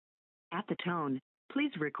At the tone,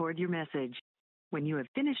 please record your message. When you have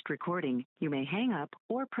finished recording, you may hang up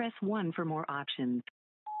or press 1 for more options.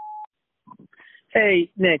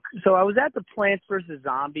 Hey, Nick. So I was at the Plants vs.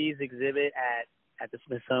 Zombies exhibit at the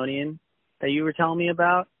Smithsonian that you were telling me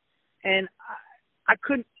about, and I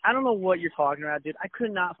don't know what you're talking about, dude. I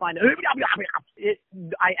could not find it.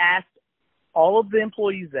 I asked all of the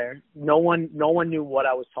employees there. No one knew what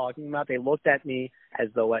I was talking about. They looked at me as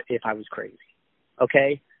though if I was crazy.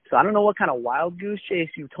 Okay? So I don't know what kind of wild goose chase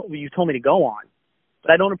you told me to go on,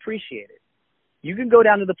 but I don't appreciate it. You can go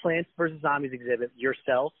down to the Plants vs. Zombies exhibit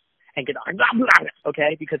yourself and get,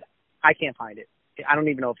 okay? Because I can't find it. I don't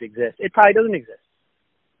even know if it exists. It probably doesn't exist.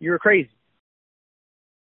 You're crazy.